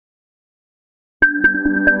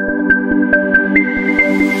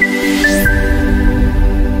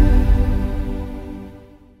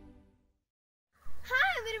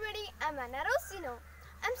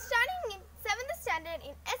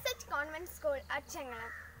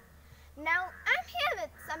Achangalam. Now I'm here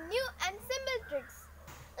with some new and simple tricks.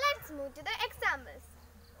 Let's move to the examples.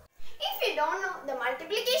 If you don't know the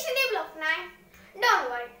multiplication table of 9, don't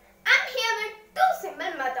worry. I'm here with two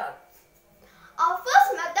simple methods. Our first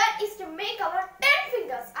method is to make our 10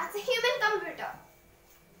 fingers as a human computer.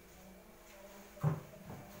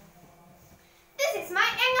 This is my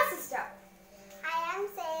younger sister. I am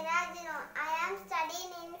Sarah Jino. I am studying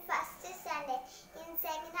in first standard in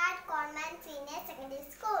Sacred Heart Convent Senior Secondary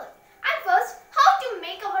School. And first, how to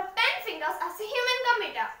make our 10 fingers as a human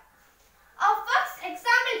computer. Our first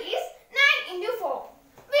example is 9 into 4.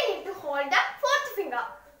 We need to hold the fourth finger.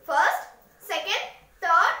 First, second,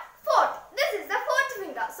 third, fourth. This is the fourth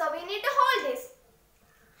finger. So we need to hold this.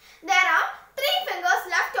 There are 3 fingers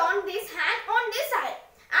left on this hand on this side.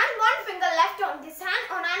 And 1 finger left on this hand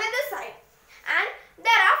on another side. And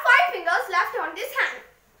there are 5 fingers left on this hand.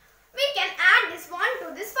 We can add this 1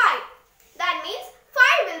 to this 5. That means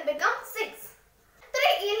 5 will become 6.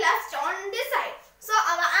 3 is left on this side. So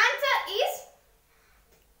our answer is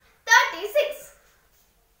 36.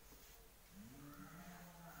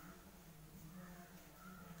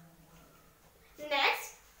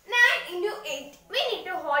 Next, 9 into 8. We need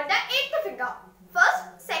to hold the 8th finger.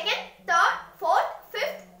 First, second, third, fourth,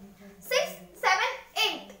 fifth, sixth, seventh,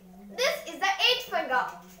 eighth. This is the 8th finger.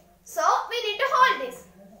 So we need to hold this.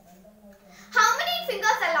 How many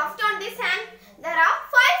fingers are left on this hand? There are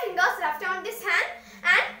 5 fingers left on this hand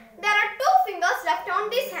and there are 2 fingers left on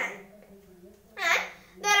this hand. And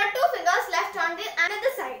there are 2 fingers left on the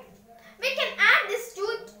another side. We can add this 2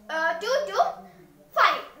 to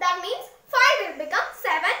 5. That means 5 will become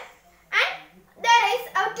 7 and there is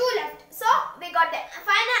a 2 left. So we got the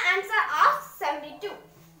final answer of 72.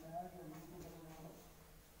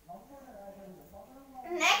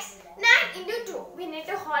 Next, 9 into 2. We need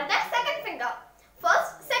to hold the second finger.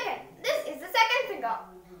 First, second. This is the second finger.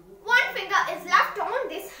 1 finger is left on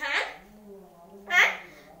this hand and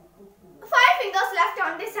 5 fingers left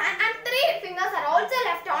on this hand and 3 fingers are also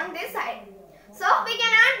left on this side. So we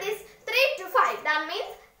can add this 3 to 5. That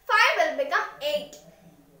means 5 will become 8.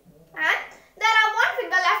 And there are 1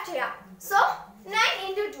 finger left here. So 9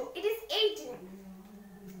 into 2. It is 18.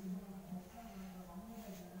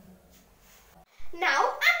 Now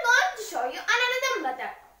I'm going to show you another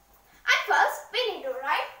method. At first we need to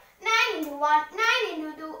write 9 into 1, 9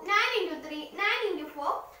 into 2, 9 into 3, 9 into 4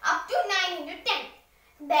 up to 9 into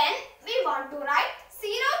 10. Then we want to write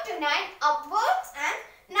 0 to 9 upwards and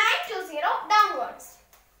 9 to 0 downwards.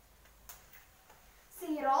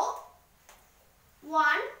 0, 1,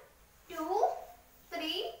 2,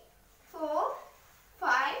 3, 4,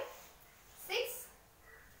 5, 6,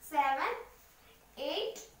 7,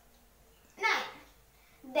 8, 9.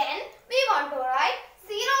 Then we want to write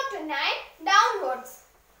 0 to 9 downwards.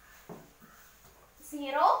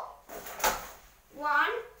 0, 1,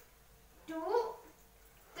 2,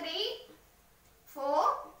 3, 4,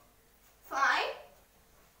 5,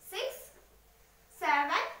 6,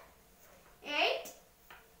 7, 8,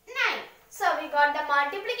 9. So we got the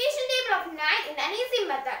multiplication table of 9 in an easy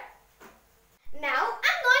method. Now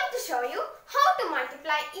I'm going to show you how to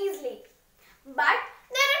multiply easily. But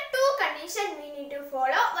there are 2 conditions we need to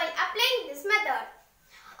follow while applying this method.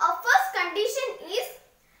 Our first condition is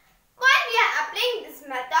while we are applying this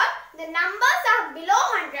method, the numbers are below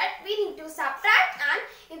 100, we need to subtract, and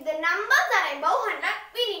if the numbers are above 100,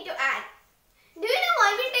 we need to add. Do you know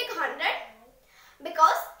why we take 100?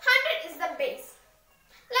 Because 100 is the base.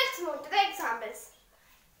 Let's move to the examples.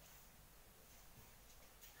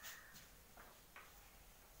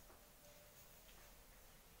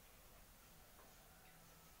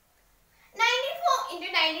 Into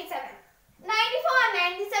 97. 94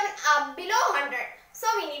 and 97 are below 100. So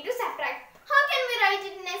we need to subtract. How can we write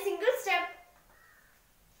it in a single step?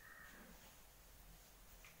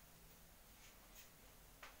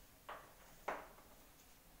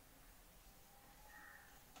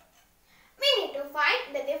 We need to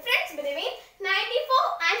find the difference between 94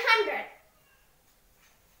 and 100.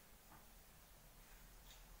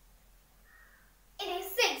 It is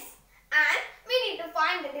 6. And we need to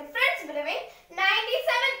find the difference between 97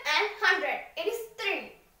 and 100. It is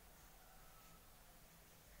 3.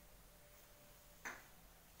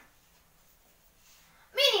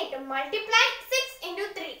 We need to multiply 6 into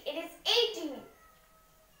 3. It is 18.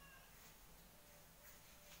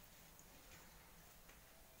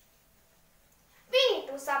 We need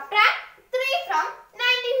to subtract 3 from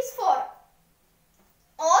 94.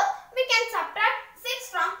 Or we can subtract 6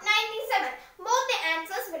 from 97. Both the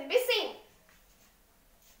answers will be same.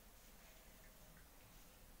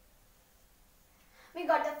 We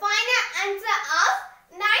got the final answer of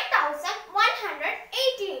 9,100.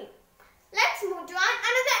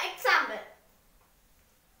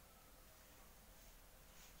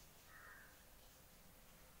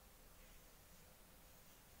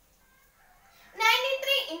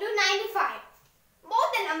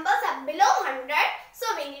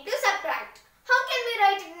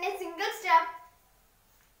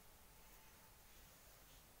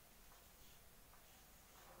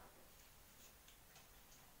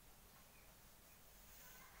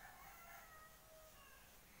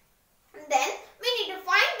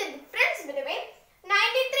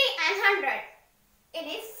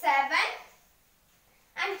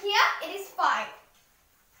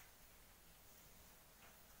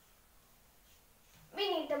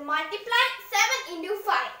 multiply 7 into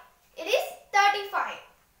 5. It is 35.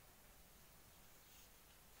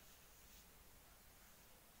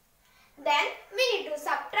 Then we need to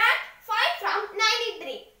subtract 5 from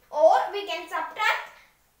 93, or we can subtract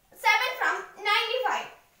 7 from 95.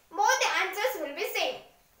 Both the answers will be same.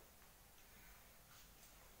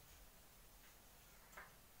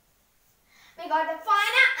 We got the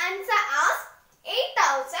final answer as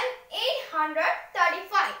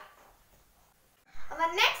 8,835.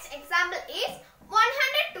 Our next example is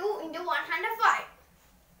 102 into 105.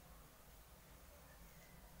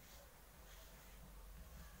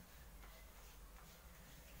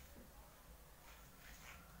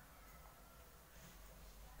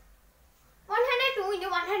 Into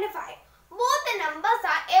 105. Both the numbers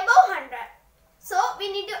are above 100. So we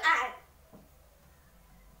need to add.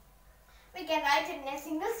 We can write it in a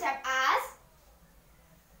single step as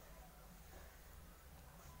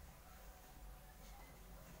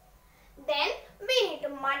then we need to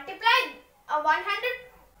multiply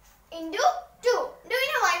 100 into 2. Do you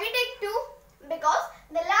know why we take 2? Because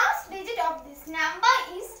the last digit of this number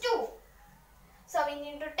is 2. So we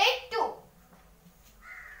need to take 2.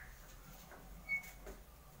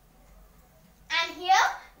 And here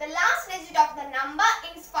the last digit of the number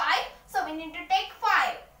is 5. So we need to take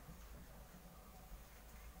 5.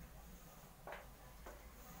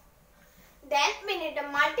 Then we need to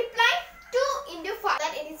multiply 2 into 5.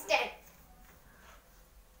 That it is 10.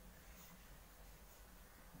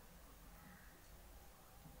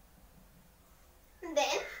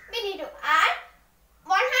 Then we need to add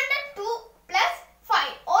 102 plus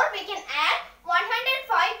 5, or we can add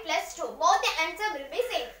 105 plus 2. Both the answer will be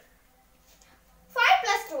same. 5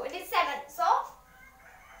 plus 2, it is 7. So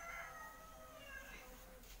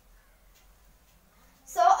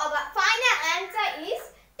our final answer is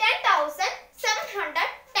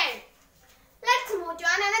 10,710. Let's move to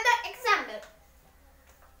another example.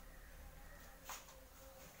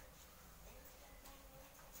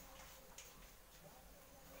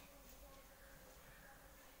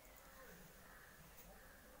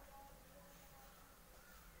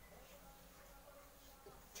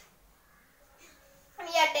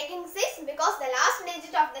 We are taking 6 because the last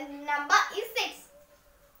digit of the number is 6.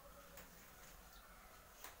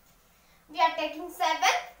 We are taking 7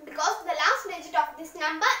 because the last digit of this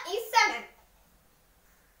number is 7.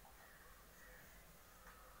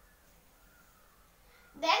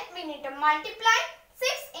 Then we need to multiply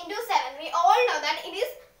 6 into 7. We all know that it is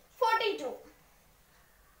 42.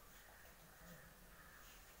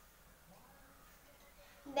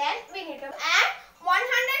 Then we need to add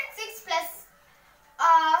 106 plus 7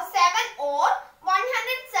 or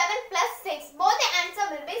 107 plus 6. Both the answer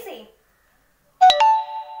will be same.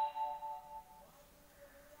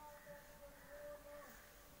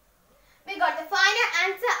 We got the final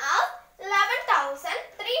answer of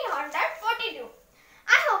 11,342.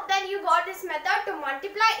 I hope that you got this method to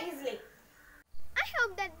multiply easily. I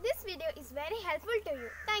hope that this video is very helpful to you.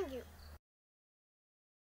 Thank you.